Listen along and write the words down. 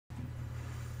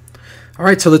All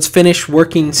right, so let's finish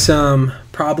working some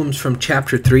problems from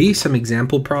Chapter 3, some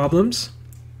example problems.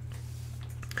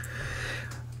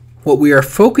 What we are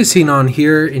focusing on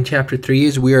here in Chapter 3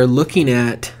 is we are looking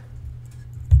at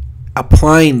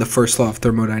applying the first law of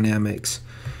thermodynamics.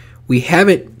 We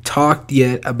haven't talked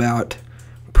yet about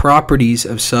properties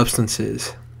of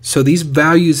substances. So these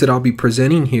values that I'll be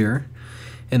presenting here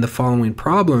in the following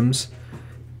problems,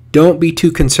 don't be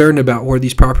too concerned about where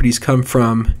these properties come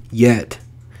from yet.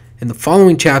 In the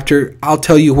following chapter, I'll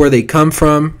tell you where they come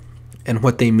from and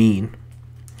what they mean.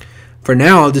 For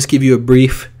now, I'll just give you a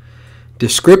brief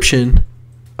description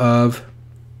of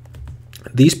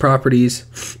these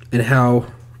properties and how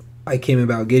I came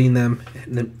about getting them,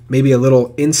 and then maybe a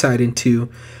little insight into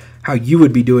how you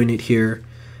would be doing it here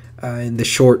in the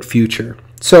short future.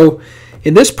 So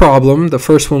in this problem, the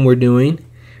first one we're doing,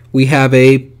 we have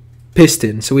a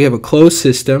piston. So we have a closed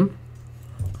system,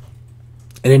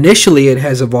 and initially it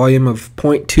has a volume of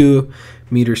 0.2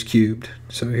 meters cubed.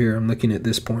 So here I'm looking at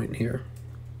this point here.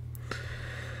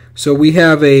 So we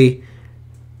have a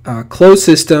closed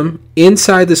system.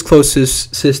 Inside this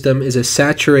closed system is a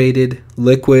saturated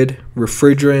liquid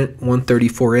refrigerant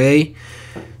 134A.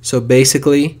 So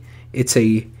basically it's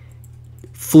a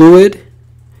fluid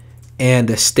and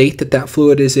the state that that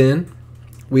fluid is in.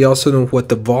 We also know what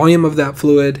the volume of that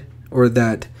fluid or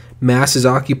that mass is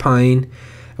occupying,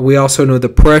 and we also know the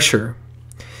pressure.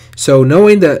 So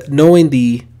knowing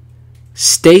the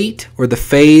state or the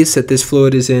phase that this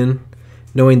fluid is in,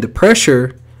 knowing the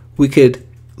pressure, we could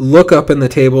look up in the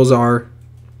tables our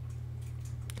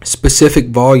specific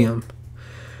volume,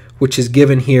 which is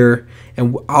given here,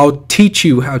 and I'll teach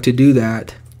you how to do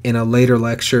that in a later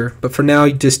lecture. But for now,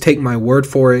 you just take my word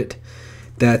for it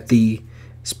that the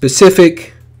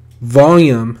specific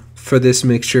volume for this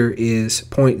mixture is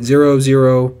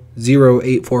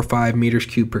 0.000845 meters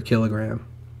cubed per kilogram.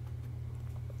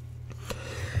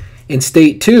 In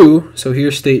state 2, so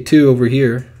here's state 2 over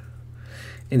here.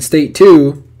 In state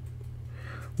 2,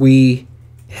 we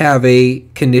have a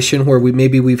condition where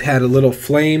we've had a little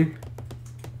flame.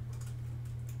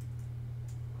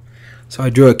 So I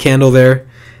drew a candle there.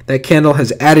 That candle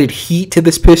has added heat to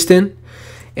this piston,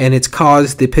 and it's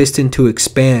caused the piston to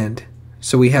expand.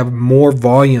 So we have more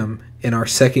volume in our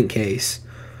second case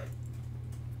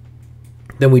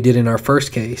than we did in our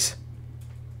first case.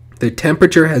 The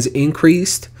temperature has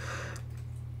increased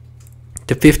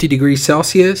to 50 degrees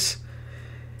Celsius,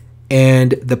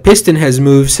 and the piston has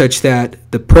moved such that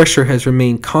the pressure has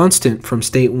remained constant from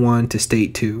state 1 to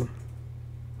state 2.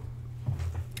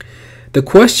 The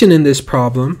question in this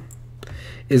problem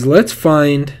is, let's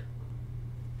find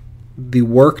the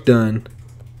work done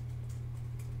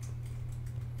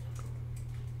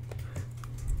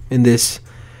in this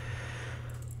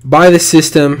by the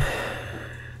system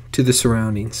to the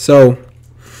surroundings. So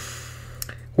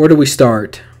where do we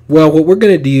start? Well, what we're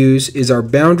going to use is our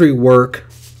boundary work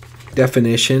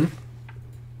definition,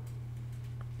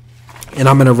 and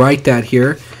I'm going to write that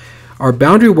here. Our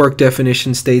boundary work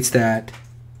definition states that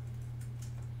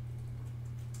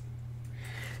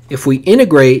if we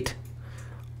integrate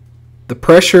the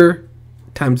pressure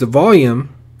times the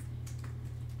volume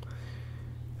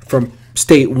from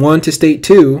state 1 to state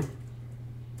 2,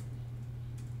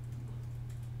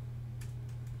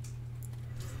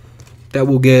 that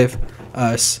will give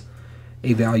us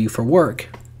a value for work.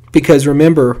 Because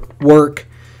remember, work,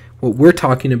 what we're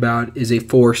talking about is a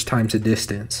force times a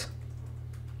distance.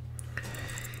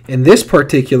 In this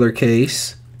particular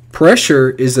case,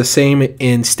 pressure is the same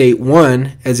in state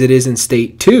 1 as it is in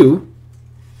state 2.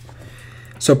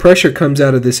 So pressure comes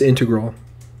out of this integral.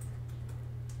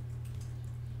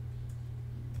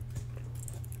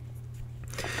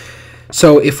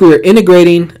 So if we are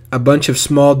integrating a bunch of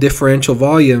small differential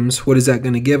volumes, what is that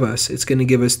going to give us? It's going to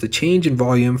give us the change in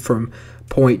volume from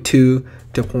 0.2 to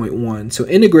 0.1. So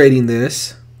integrating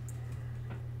this,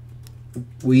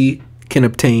 we can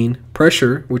obtain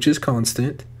pressure, which is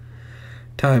constant,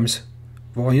 times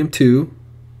volume 2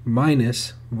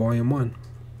 minus volume 1.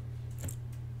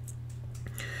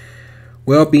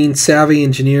 Well, being savvy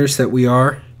engineers that we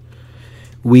are,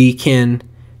 we can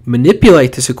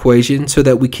manipulate this equation so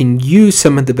that we can use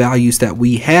some of the values that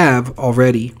we have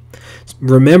already.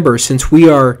 Remember, since we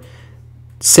are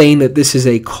saying that this is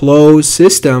a closed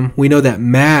system, we know that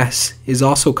mass is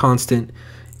also constant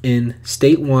in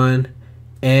state 1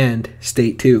 and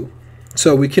state 2.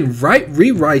 So we can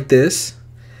rewrite this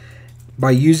by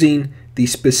using the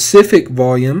specific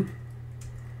volume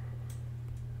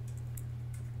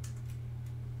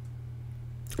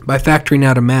by factoring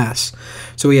out a mass.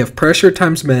 So we have pressure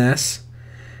times mass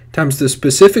times the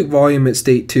specific volume at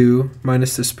state 2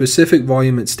 minus the specific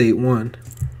volume at state 1.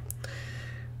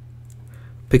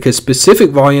 Because specific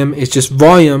volume is just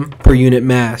volume per unit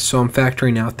mass, so I'm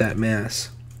factoring out that mass.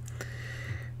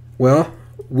 Well,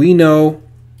 we know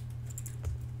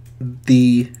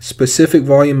the specific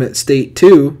volume at state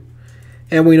 2,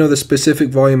 and we know the specific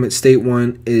volume at state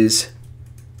 1 is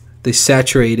the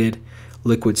saturated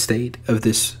liquid state of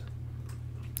this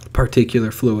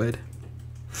particular fluid.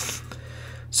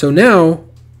 So now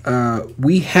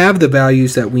we have the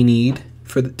values that we need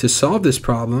to solve this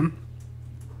problem.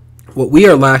 What we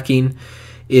are lacking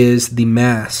is the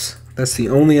mass. That's the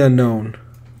only unknown,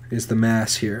 is the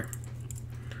mass here.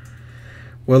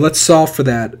 Well, let's solve for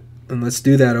that, and let's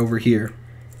do that over here.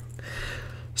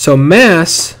 So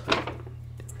mass,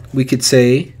 we could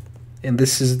say, and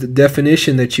this is the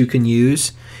definition that you can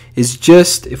use, is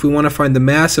just, if we want to find the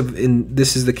mass of, and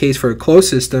this is the case for a closed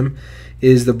system,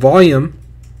 is the volume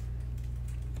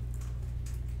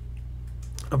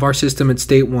of our system at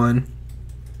state 1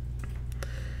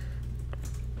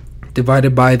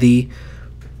 divided by the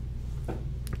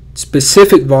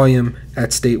specific volume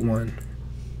at state 1,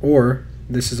 or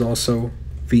this is also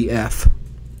VF.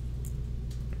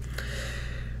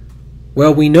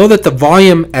 Well, we know that the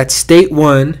volume at state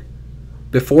 1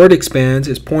 before it expands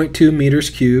is 0.2 meters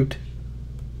cubed,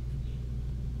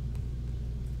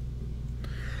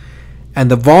 and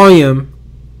the volume,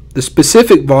 the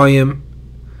specific volume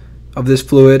of this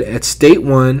fluid at state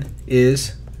 1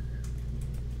 is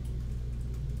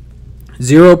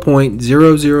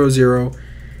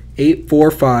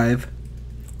 0.000845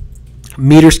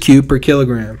 meters cubed per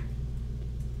kilogram.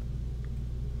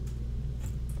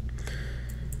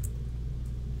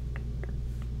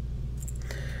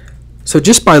 So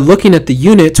just by looking at the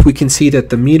units, we can see that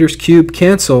the meters cubed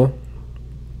cancel.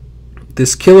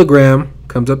 This kilogram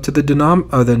comes up to the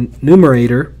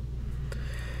numerator,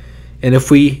 and if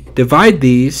we divide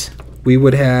these, we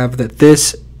would have that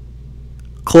this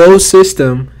closed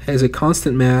system has a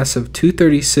constant mass of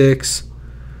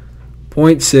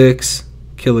 236.6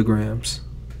 kilograms.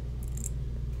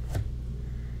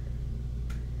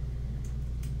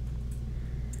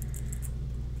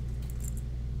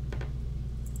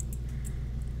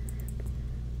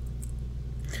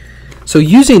 So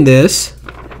using this,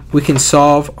 we can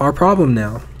solve our problem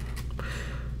now.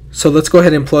 So let's go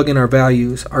ahead and plug in our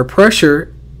values. Our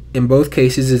pressure in both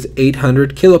cases is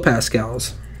 800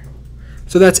 kilopascals.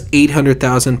 So that's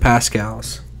 800,000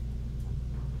 pascals.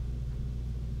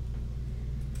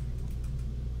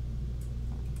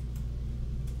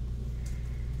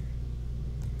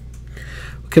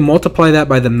 We can multiply that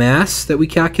by the mass that we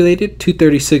calculated,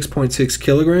 236.6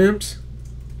 kilograms.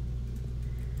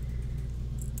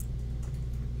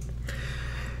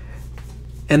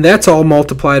 And that's all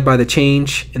multiplied by the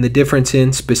change in the difference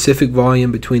in specific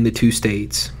volume between the two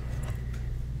states.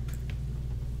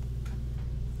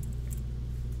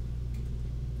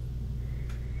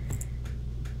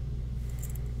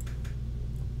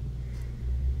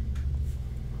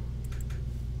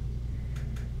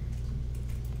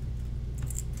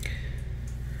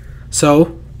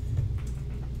 So,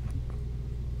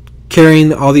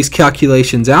 carrying all these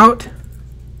calculations out,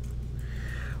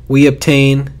 we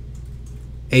obtain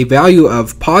a value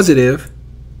of positive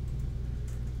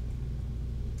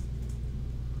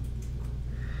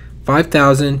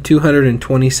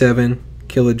 5,227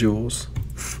 kilojoules.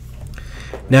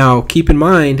 Now keep in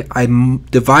mind, I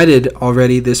divided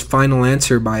already this final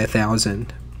answer by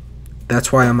 1,000.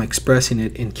 That's why I'm expressing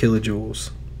it in kilojoules.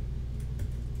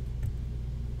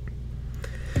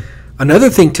 Another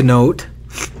thing to note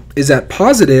is that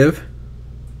positive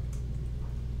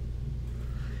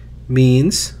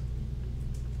means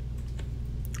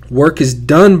work is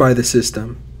done by the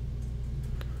system.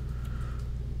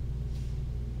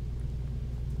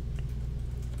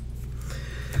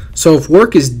 So if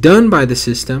work is done by the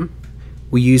system,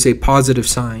 we use a positive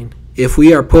sign. If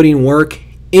we are putting work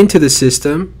into the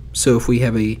system, so if we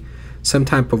have some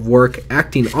type of work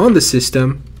acting on the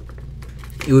system,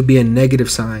 it would be a negative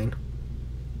sign.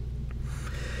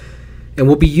 And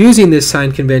we'll be using this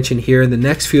sign convention here in the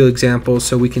next few examples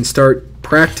so we can start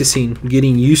practicing,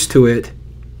 getting used to it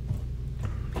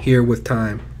here with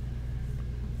time.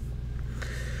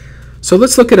 So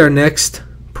let's look at our next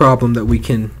problem that we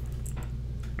can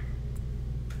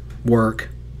work.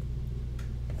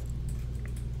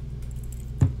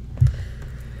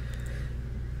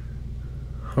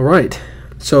 Alright,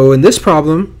 so in this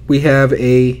problem we have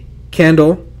a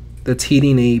candle that's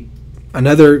heating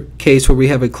another case where we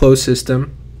have a closed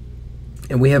system,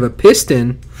 and we have a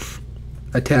piston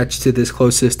attached to this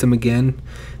closed system again.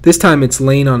 This time it's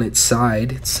laying on its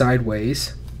side, it's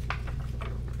sideways.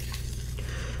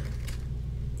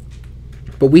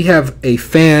 But we have a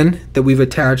fan that we've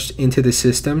attached into the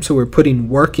system, so we're putting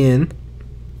work in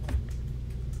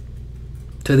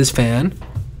to this fan.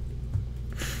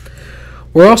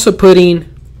 We're also putting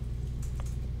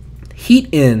heat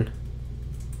in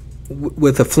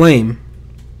with a flame.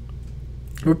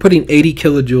 We're putting 80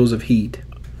 kilojoules of heat.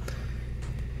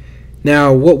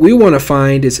 Now, what we want to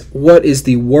find is what is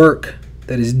the work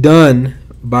that is done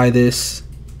by this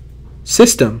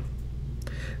system.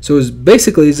 So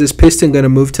basically, is this piston going to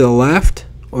move to the left,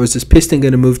 or is this piston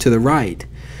going to move to the right?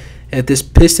 And if this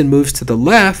piston moves to the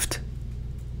left,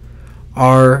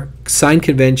 our sign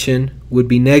convention would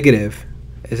be negative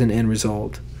as an end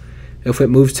result. If it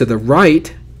moves to the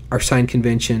right, our sign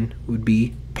convention would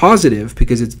be positive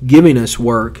because it's giving us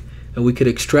work, and we could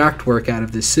extract work out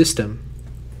of this system.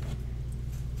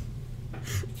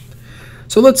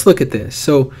 So let's look at this.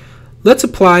 So let's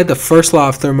apply the first law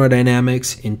of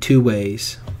thermodynamics in two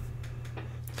ways.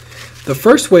 The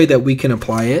first way that we can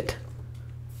apply it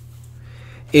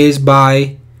is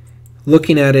by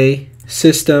looking at a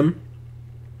system,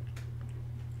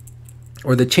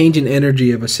 or the change in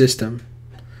energy of a system.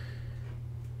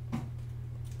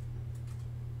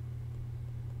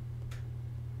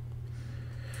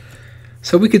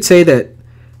 So we could say that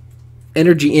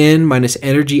energy in minus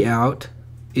energy out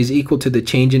is equal to the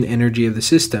change in energy of the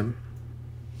system.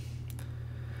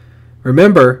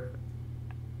 Remember,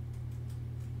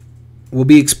 we'll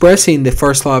be expressing the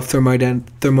first law of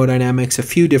thermodynamics a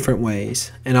few different ways,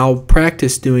 and I'll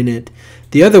practice doing it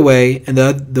the other way, and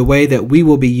the way that we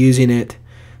will be using it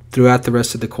throughout the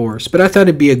rest of the course. But I thought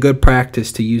it'd be a good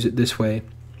practice to use it this way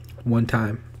one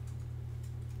time.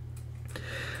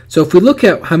 So if we look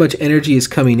at how much energy is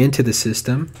coming into the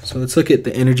system, so let's look at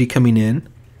the energy coming in.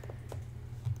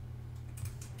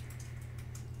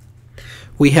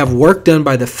 We have work done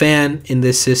by the fan in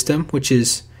this system, which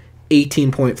is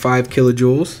 18.5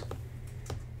 kilojoules.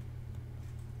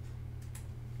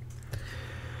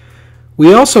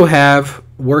 We also have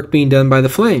work being done by the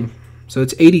flame, so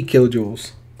it's 80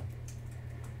 kilojoules.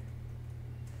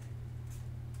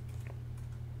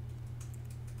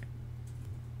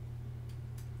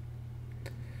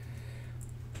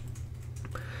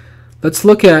 Let's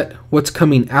look at what's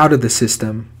coming out of the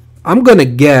system. I'm going to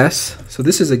guess, so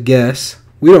this is a guess.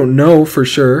 We don't know for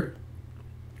sure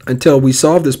until we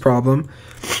solve this problem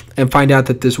and find out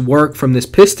that this work from this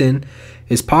piston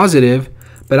is positive,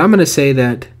 but I'm going to say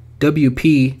that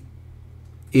WP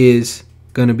is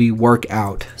going to be work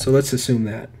out. So let's assume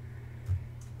that.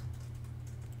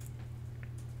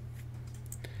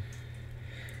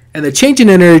 And the change in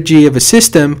energy of a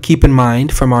system, keep in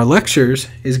mind from our lectures,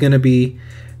 is going to be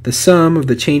the sum of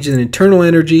the change in internal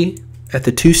energy at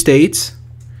the two states,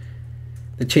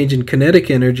 the change in kinetic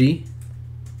energy,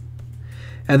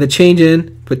 and the change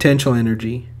in potential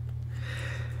energy.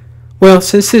 Well,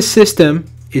 since this system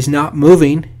is not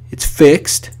moving, it's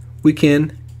fixed, we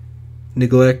can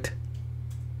neglect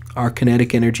our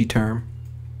kinetic energy term.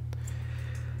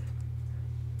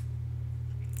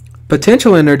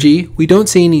 Potential energy, we don't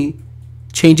see any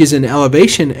changes in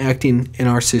elevation acting in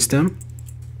our system,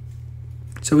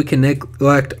 so we can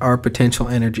neglect our potential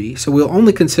energy. So we'll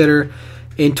only consider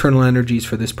internal energies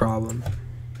for this problem.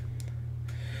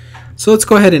 So let's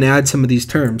go ahead and add some of these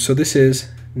terms. So this is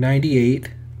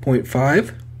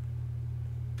 98.5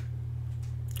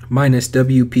 minus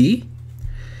WP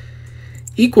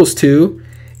equals to,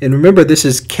 and remember this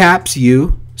is caps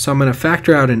U, so I'm going to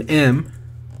factor out an M.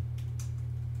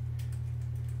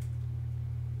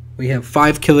 We have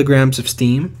 5 kilograms of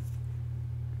steam.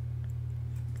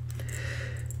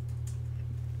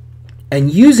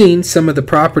 And using some of the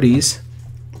properties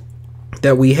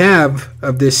that we have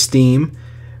of this steam,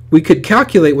 we could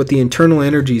calculate what the internal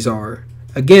energies are.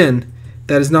 Again,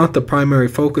 that is not the primary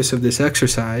focus of this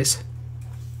exercise,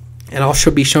 and I'll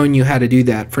be showing you how to do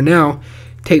that. For now,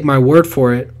 take my word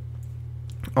for it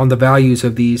on the values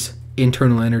of these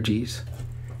internal energies.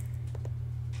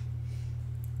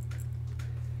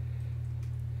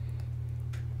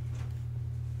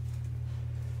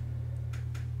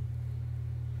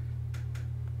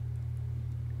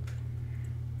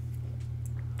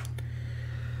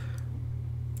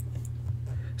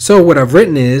 So what I've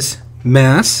written is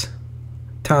mass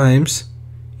times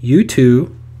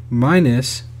U2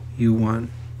 minus U1.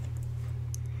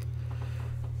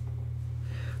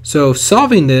 So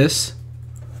solving this,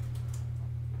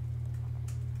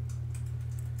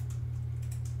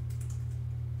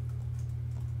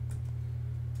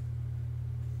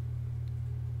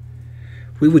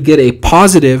 we would get a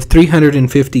positive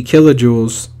 350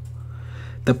 kilojoules.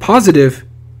 The positive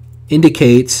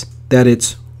indicates that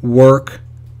it's work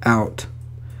out.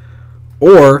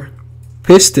 Or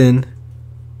piston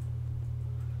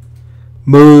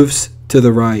moves to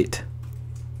the right.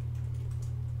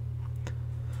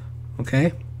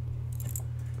 Okay?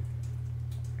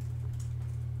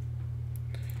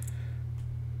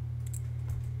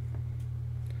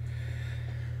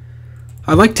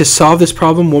 I'd like to solve this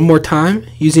problem one more time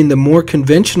using the more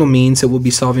conventional means that we'll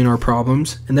be solving our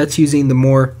problems, and that's using the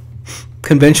more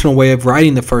conventional way of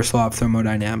writing the first law of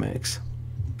thermodynamics.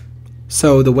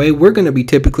 So the way we're going to be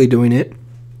typically doing it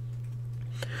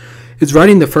is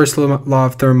writing the first law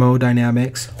of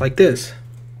thermodynamics like this.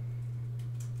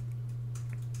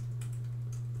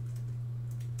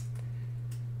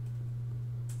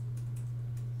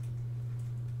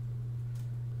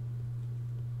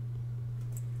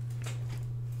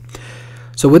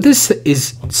 So what this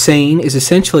is saying is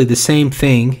essentially the same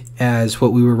thing as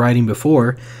what we were writing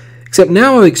before, except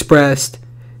now I've expressed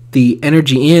the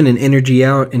energy in and energy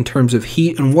out in terms of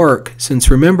heat and work, since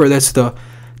remember that's the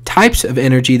types of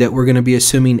energy that we're going to be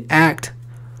assuming act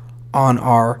on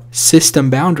our system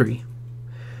boundary.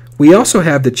 We also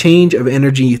have the change of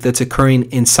energy that's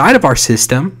occurring inside of our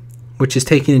system, which is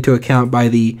taken into account by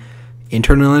the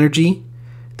internal energy,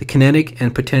 the kinetic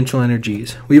and potential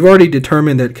energies. We've already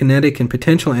determined that kinetic and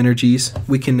potential energies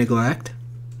we can neglect.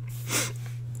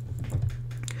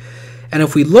 And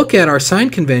if we look at our sign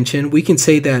convention, we can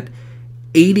say that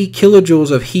 80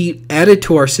 kilojoules of heat added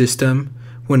to our system,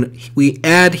 when we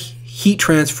add heat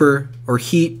transfer or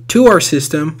heat to our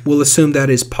system, we'll assume that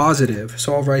is positive.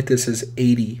 So I'll write this as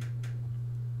 80.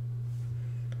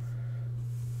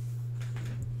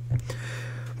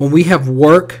 When we have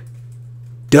work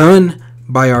done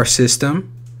by our system,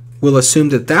 we'll assume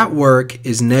that that work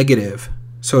is negative.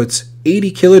 So it's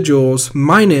 80 kilojoules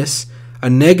minus a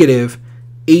negative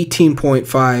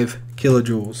 18.5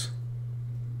 kilojoules.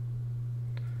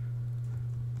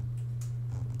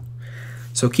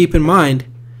 So keep in mind,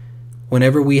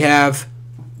 whenever we have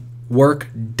work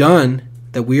done,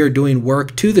 that we are doing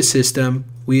work to the system,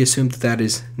 we assume that that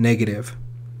is negative.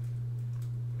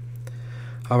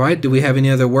 All right, do we have any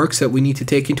other works that we need to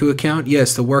take into account?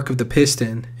 Yes, the work of the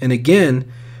piston. And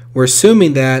again, we're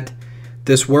assuming that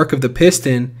this work of the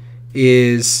piston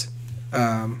is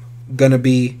going to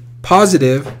be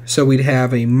positive, so we'd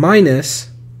have a minus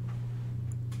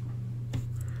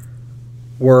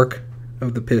work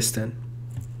of the piston.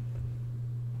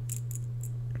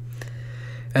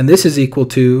 And this is equal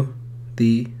to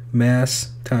the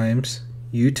mass times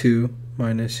U2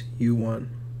 minus U1.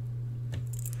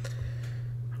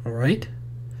 All right.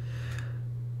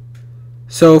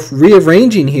 So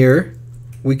rearranging here,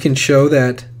 we can show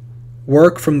that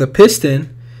work from the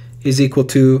piston is equal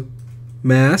to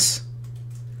mass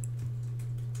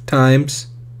times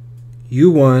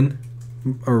U1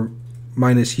 or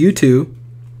minus U2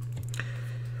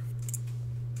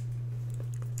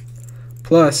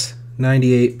 plus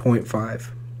 98.5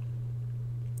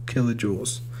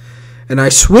 kilojoules. And I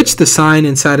switched the sign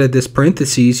inside of this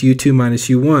parentheses, U2 minus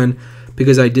U1,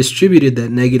 because I distributed that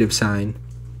negative sign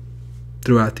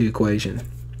throughout the equation.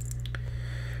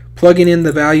 Plugging in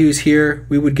the values here,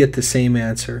 we would get the same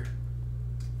answer.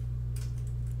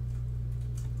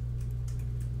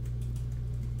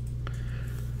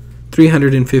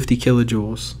 (350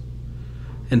 kilojoules).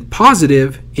 And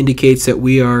positive indicates that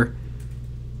we are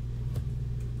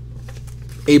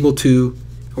able to,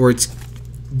 or it's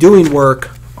doing work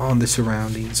on the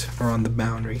surroundings or on the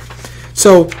boundary.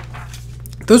 So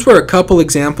those were a couple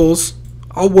examples.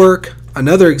 I'll work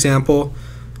another example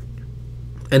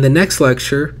in the next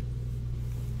lecture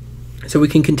so we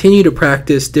can continue to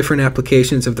practice different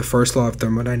applications of the first law of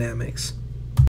thermodynamics.